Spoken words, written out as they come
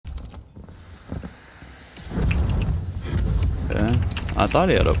Okay. I thought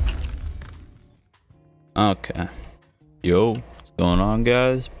he had a... Okay. Yo, what's going on,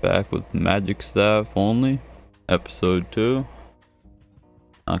 guys? Back with Magic Staff only. Episode 2.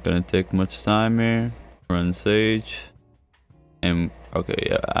 Not gonna take much time here. Run Sage. And, okay,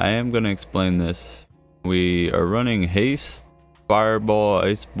 yeah, I am gonna explain this. We are running Haste, Fireball,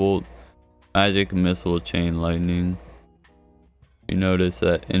 Ice Bolt, Magic Missile, Chain Lightning. You notice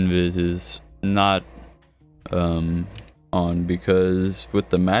that Invis is not on because with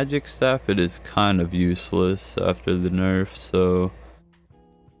the Magic Staff it is kind of useless after the nerf. So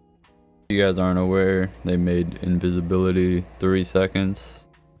if you guys aren't aware, they made invisibility 3 seconds,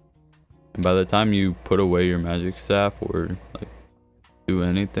 and by the time you put away your Magic Staff or like do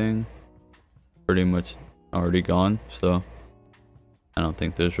anything, pretty much already gone. So I don't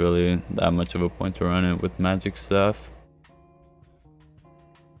think there's really that much of a point to run it with Magic Staff.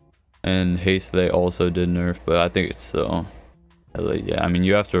 And Haste they also did nerf, but I think it's still, yeah, I mean,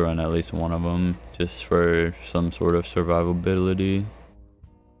 you have to run at least one of them just for some sort of survivability.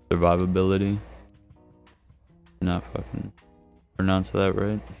 Not fucking pronounce that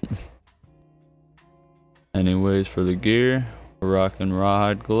right. Anyways, for the gear, we're rocking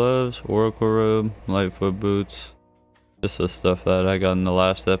rawhide gloves, oracle robe, lightfoot boots. Just the stuff that I got in the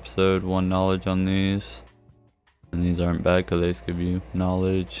last episode. 1 knowledge on these. And these aren't bad because they just give you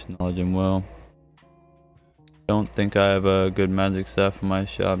knowledge and will. Don't think I have a good Magic Staff in my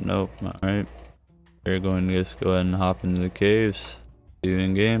shop. Nope. Alright. We're going to just go ahead and hop into the caves. See you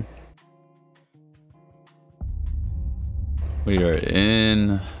in game. We are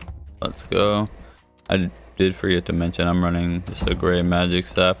in. Let's go. I did forget to mention I'm running just a gray Magic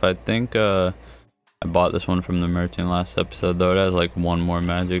Staff. I think I bought this one from the merchant last episode, though. It has like 1 more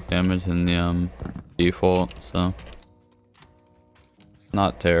magic damage than the default, so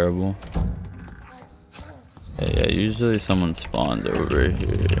not terrible. Yeah, usually someone spawns over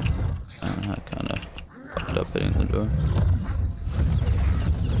here. I kind of fucked up hitting the door.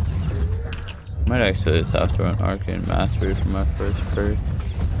 Might actually just have to run Arcane Mastery for my first perk.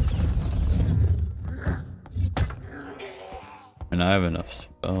 And I have enough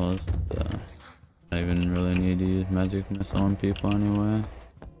spells, but I don't even really need to use Magic Missile on people anyway.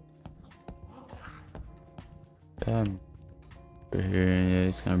 Yeah, over here, yeah,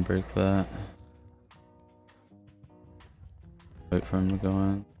 he's gonna break that. Wait for him to go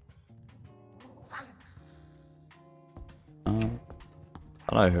in.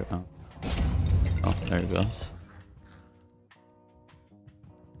 Thought I heard. Oh, there he goes.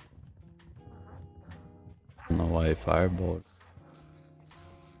 I don't know why he fireballed.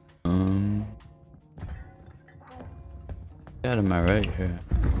 Got him right here.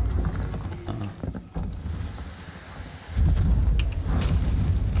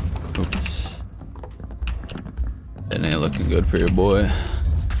 Oops. That ain't looking good for your boy.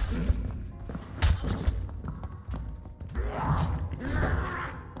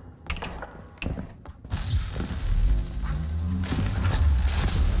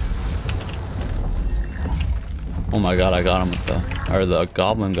 Oh my god, I got him with the, or the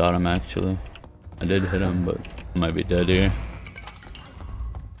goblin got him actually. I did hit him, but he might be dead here.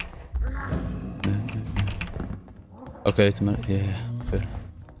 Okay, it's a minute. Yeah, good.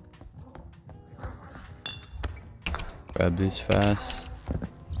 Grab these fast.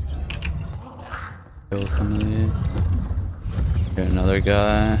 Kill some of these. Get another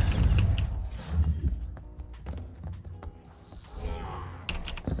guy.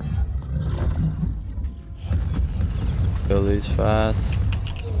 Kill these fast.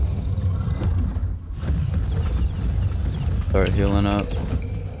 Start healing up.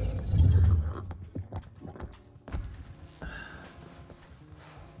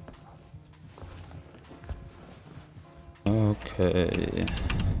 Okay.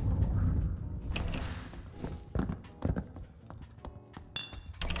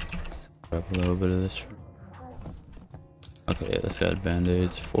 Let's grab a little bit of this. Okay, yeah, this got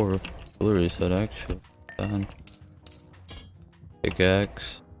band-aids. 4 blue reset actually.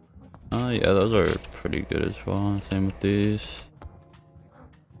 Pickaxe. Oh yeah, those are pretty good as well. Same with these.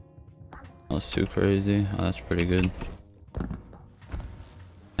 That's too crazy. Oh, that's pretty good.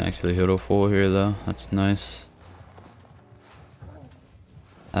 Actually hit a full here though. That's nice.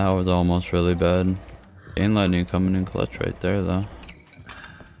 That was almost really bad. Chain lightning coming in clutch right there though.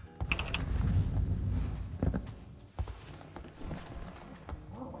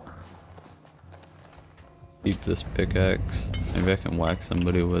 Keep this pickaxe. Maybe I can whack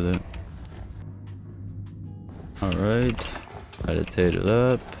somebody with it. Alright. Meditate it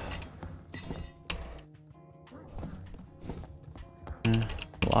up. A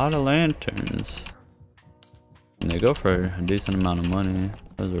lot of lanterns. they go for a decent amount of money.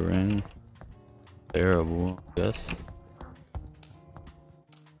 There's a ring. Terrible, I guess.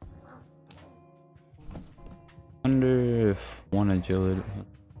 Wonder if one agility.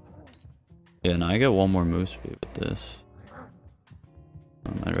 Yeah, no, I get one more move speed with this.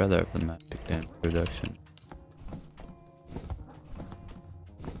 I'd rather have the magic damage reduction.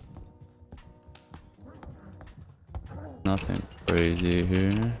 Nothing crazy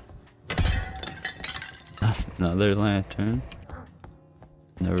here. Another lantern.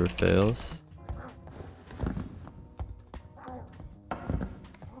 Never fails.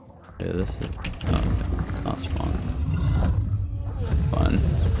 Yeah, this is not spawn. Fun.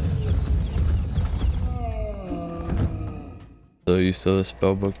 So you saw the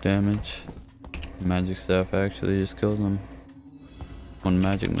spellbook damage. Magic staff actually just killed him. One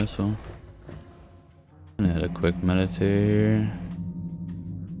magic missile. And had a quick meditate here.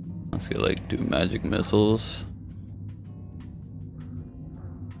 Let's get like 2 magic missiles.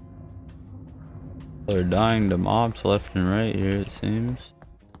 They're dying to mobs left and right here, it seems.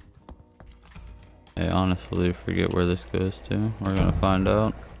 Hey, honestly, forget where this goes to. We're gonna find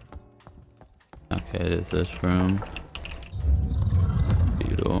out. Okay, it is this room.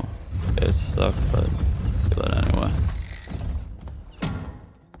 Beetle. It sucks, but kill it anyway.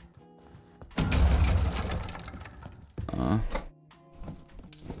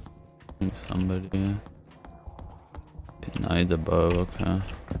 Somebody. No, he's above, okay.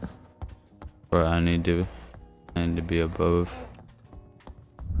 Or I need to be above.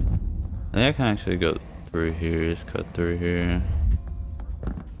 I think I can actually go through here, just cut through here.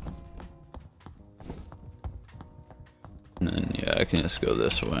 And then yeah, I can just go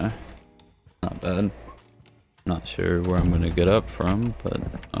this way. Not bad. Not sure where I'm gonna get up from, but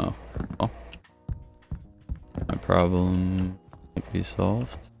oh. My problem might be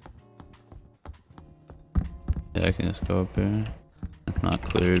solved. Yeah, I can just go up here. It's not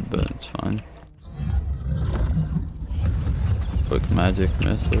cleared, but it's fine. Quick magic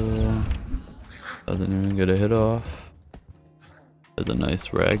missile. Doesn't even get a hit off. There's a nice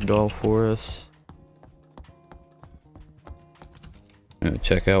ragdoll for us. Gonna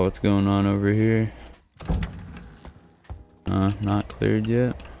check out what's going on over here. Not cleared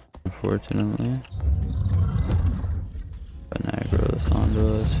yet, unfortunately. But now I grow this onto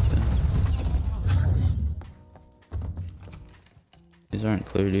us. These aren't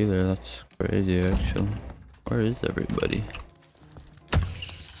cleared either, that's crazy actually. Where is everybody?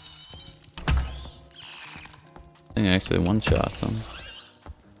 I think I actually one-shots them.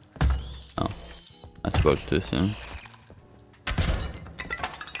 Oh, I spoke too soon.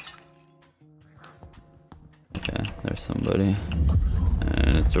 Okay, there's somebody.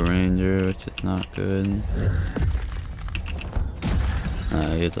 And it's a ranger, which is not good.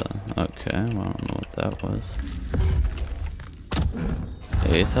 He's a... okay, well, I don't know what that was.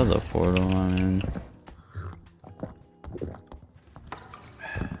 Yeah, he has a portal, I mean...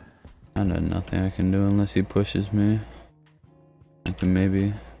 Kinda nothing I can do unless he pushes me. I can maybe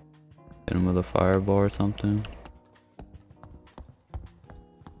hit him with a fireball or something.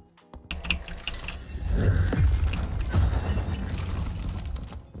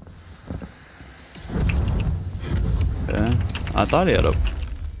 Okay. I thought he had a...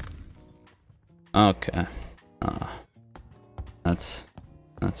 okay.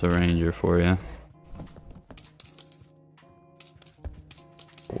 That's a ranger for you.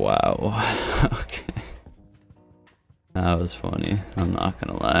 Wow. Okay. That was funny. I'm not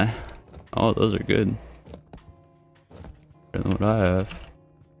gonna lie. Oh, those are good. Better than what I have.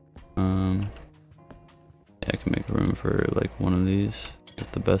 Yeah, I can make room for like one of these.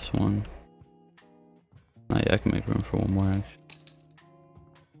 Get the best one. Yeah, I can make room for one more actually.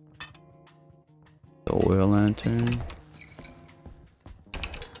 The oil lantern.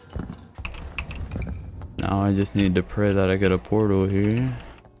 Now I just need to pray that I get a portal here.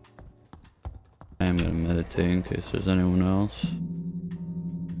 I am gonna meditate in case there's anyone else.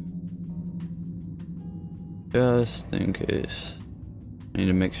 Just in case. I need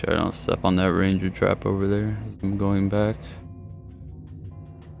to make sure I don't step on that ranger trap over there. I'm going back.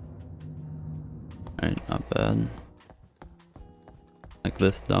 Alright, not bad. Like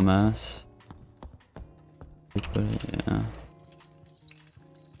this dumbass. Yeah.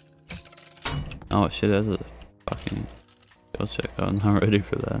 Oh shit, that's a fucking skill check. I'm not ready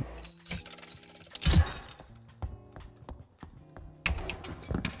for that.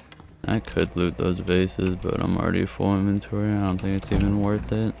 I could loot those vases, but I'm already full inventory. I don't think it's even worth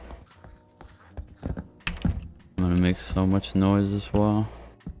it. I'm gonna make so much noise as well.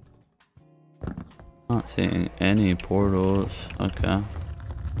 Not seeing any portals. Okay.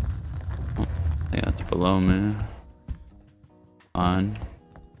 Oh, I think that's below me. Fine.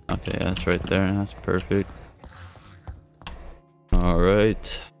 Okay, that's right there. That's perfect.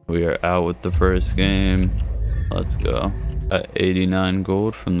 Alright. We are out with the first game. Let's go. Got 89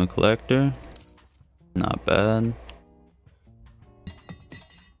 gold from the collector. Not bad.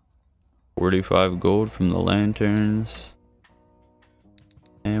 45 gold from the lanterns.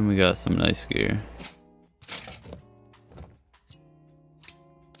 And we got some nice gear.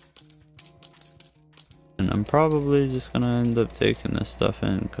 And I'm probably just gonna end up taking this stuff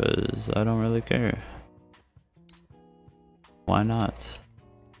in because I don't really care. Why not?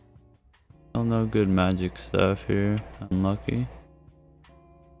 Still no good magic stuff here. Unlucky.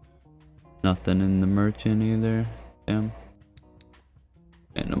 Nothing in the merchant either. Damn.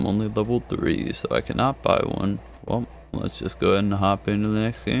 And I'm only level 3, so I cannot buy one. Well, let's just go ahead and hop into the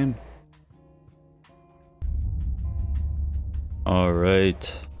next game.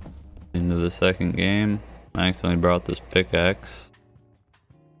 Alright. Into the second game. I accidentally brought this pickaxe.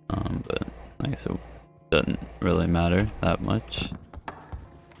 But I guess it doesn't really matter that much.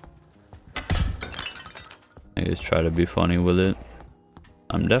 I just try to be funny with it.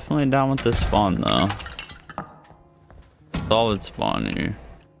 I'm definitely down with this spawn though. Solid spawn here.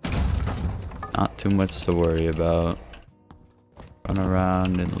 Not too much to worry about. Run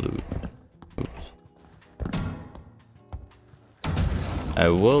around and loot. Oops. I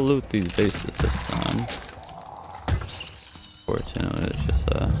will loot these bases this time. Fortunately, it's just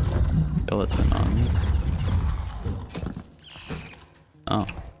a skeleton on me. Oh,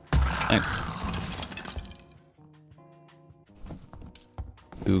 thanks.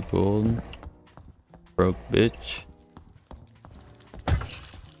 2 gold. Broke bitch.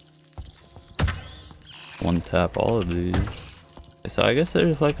 1 tap all of these. So I guess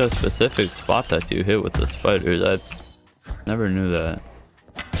there's like a specific spot that you hit with the spiders. I never knew that.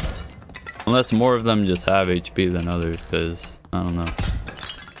 Unless more of them just have HP than others, because I don't know.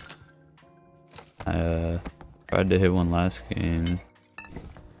 I tried to hit one last game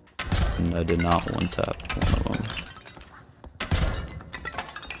and I did not 1 tap one of them.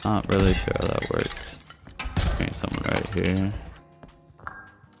 Not really sure how that works. There's someone right here.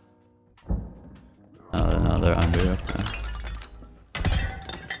 Oh, no, they're under. Okay.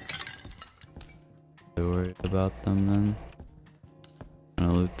 Don't worry about them then. I'm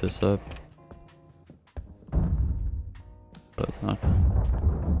gonna loot this up. Okay.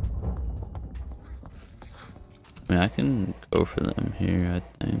 I mean, I can go for them here, I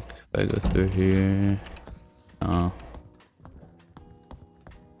think. If I go through here. Oh.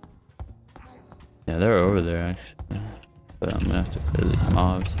 Yeah, they're over there actually. But I'm gonna have to clear these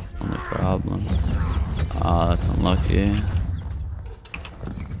mobs. That's the only problem. Ah, that's unlucky.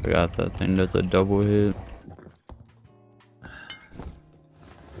 Forgot that thing does a double hit.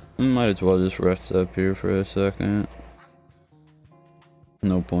 Might as well just rest up here for a second.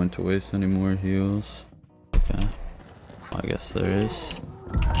 No point to waste any more heals. Okay. Well, I guess there is.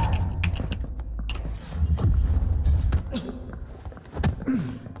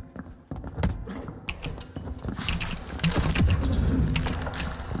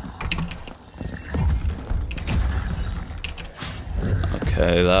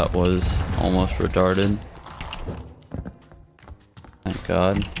 Okay, that was almost retarded. Thank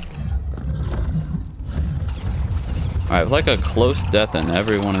God. I have like a close death in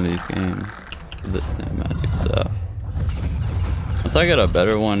every one of these games. This damn magic stuff. Once I get a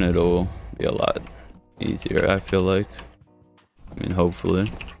better one, it'll be a lot easier, I feel like. I mean,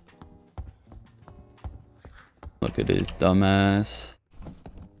 hopefully. Look at his dumbass.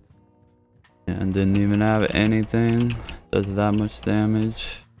 And didn't even have anything. Does that much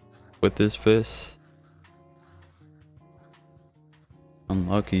damage with his fist.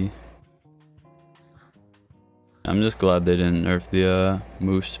 Unlucky. I'm just glad they didn't nerf the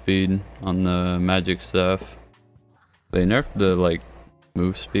move speed on the magic staff. They nerfed the like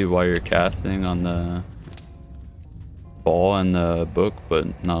move speed while you're casting on the ball and the book,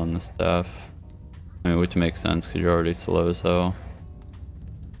 but not on the staff. I mean, which makes sense because you're already slow, so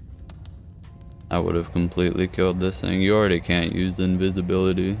I would have completely killed this thing. You already can't use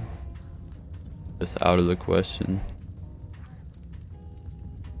invisibility. Just out of the question.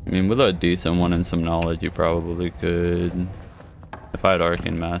 I mean, with a decent one and some knowledge, you probably could. If I had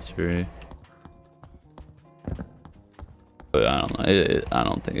Arcane Mastery. But I don't know. I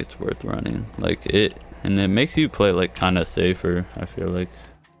don't think it's worth running. Like, and it makes you play, like, kind of safer, I feel like.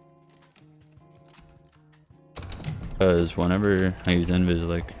 Because whenever I use Invis,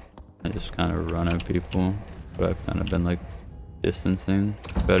 like, I just kind of run at people. But I've kind of been, like, distancing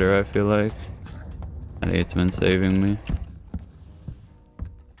better, I feel like. I think it's been saving me.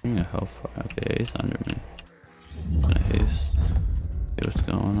 Yeah, how far? Okay, he's under me. Gonna haste.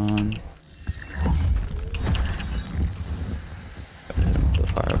 going on. Gotta hit him with the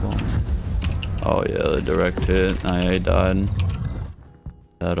fireball. Oh yeah, the direct hit. I died.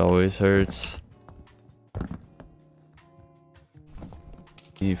 That always hurts.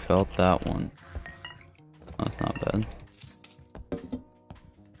 You felt that one. That's not bad.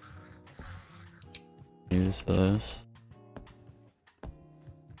 Use this.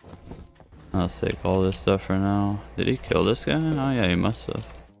 I'll take all this stuff for now. Did he kill this guy? Oh yeah, he must have.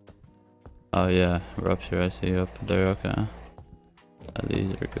 Oh yeah, rupture I see up there, okay.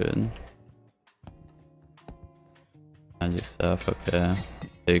 These are good. Magic staff, okay.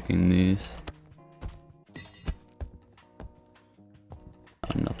 Taking these.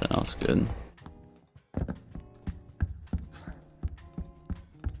 Nothing else good.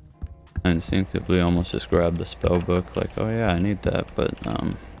 I instinctively almost just grabbed the spell book, like, oh yeah, I need that, but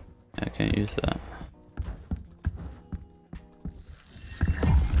I can't use that.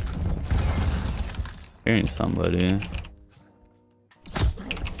 Hearing somebody.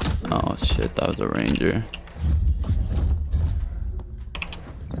 Oh shit, that was a ranger.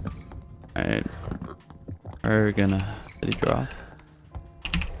 Alright. We're gonna... Did he drop?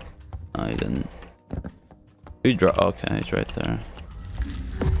 No, he didn't. He dropped. Okay, he's right there.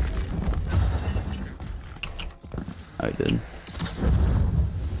 I did.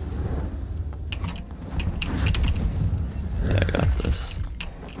 Yeah, I got this.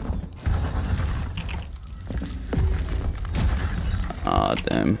 Ah,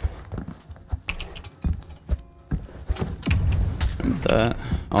 damn. That.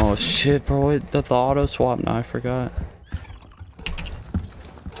 Oh shit, bro! The auto swap. Now I forgot.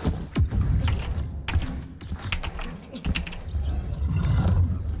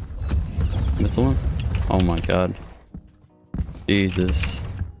 Missile him? Oh my god. Jesus.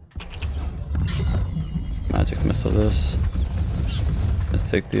 Magic missile this. Let's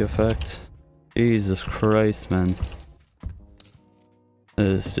take the effect. Jesus Christ, man.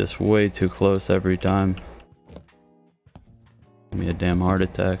 This is just way too close every time. Give me a damn heart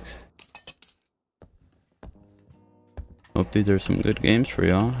attack. Hope these are some good games for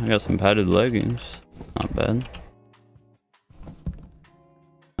y'all. I got some padded leggings. Not bad.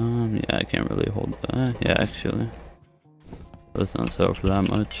 Yeah, I can't really hold that. Yeah, actually. Let's not sell for that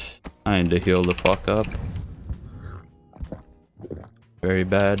much. I need to heal the fuck up. Very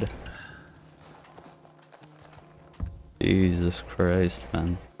bad. Jesus Christ,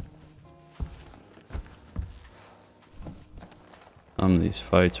 man. Some of these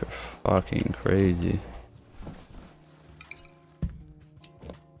fights are fucking crazy.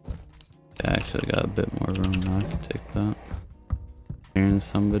 I actually got a bit more room now. I can take that. Hearing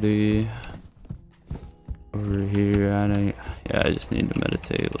somebody over here. Yeah, I just need to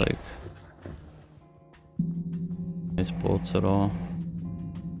meditate, like, nice bolts at all.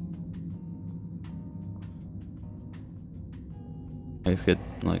 I just get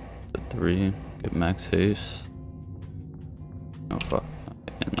like the 3, get max haste. Oh fuck,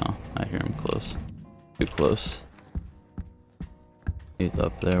 no, I hear him close. Too close. He's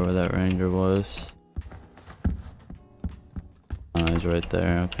up there where that ranger was. Oh, he's right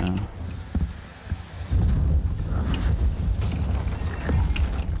there, okay.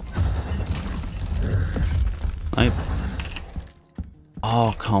 Snipe.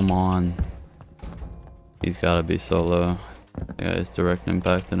 Oh, come on. He's gotta be so low. Yeah, it's direct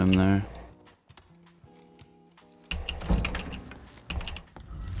impacted him there.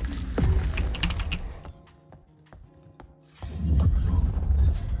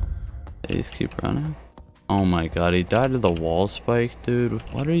 Please keep running. Oh my god, he died to the wall spike, dude.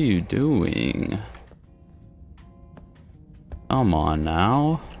 What are you doing? Come on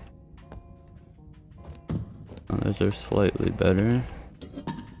now. Oh, those are slightly better.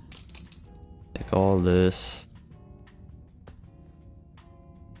 Take all this.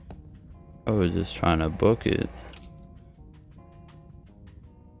 I was just trying to book it.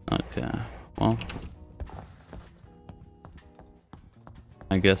 Okay, well.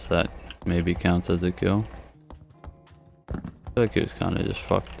 I guess that maybe counts as a kill. I feel like it was kind of just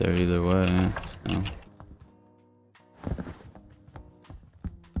fucked there either way. So.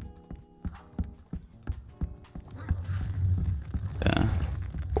 Yeah,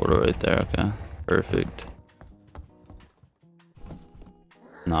 portal right there, okay. Perfect.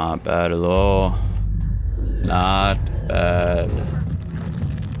 Not bad at all. Not bad.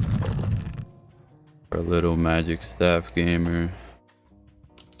 For a little magic staff gamer.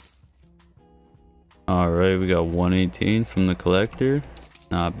 Alright, we got 118 from the collector.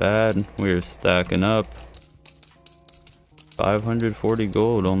 Not bad. We're stacking up. 540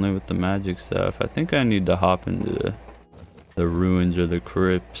 gold only with the magic staff. I think I need to hop into the the ruins or the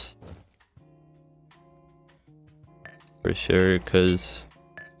crypts. For sure, because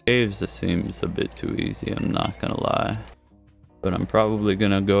caves just seems a bit too easy, I'm not gonna lie. But I'm probably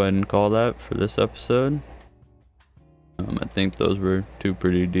gonna go ahead and call that for this episode. I think those were two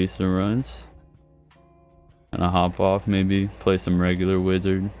pretty decent runs. And I'll hop off, maybe play some regular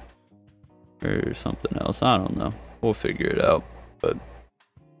wizard or something else. I don't know. We'll figure it out. But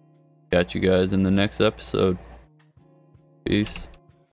catch you guys in the next episode. Peace.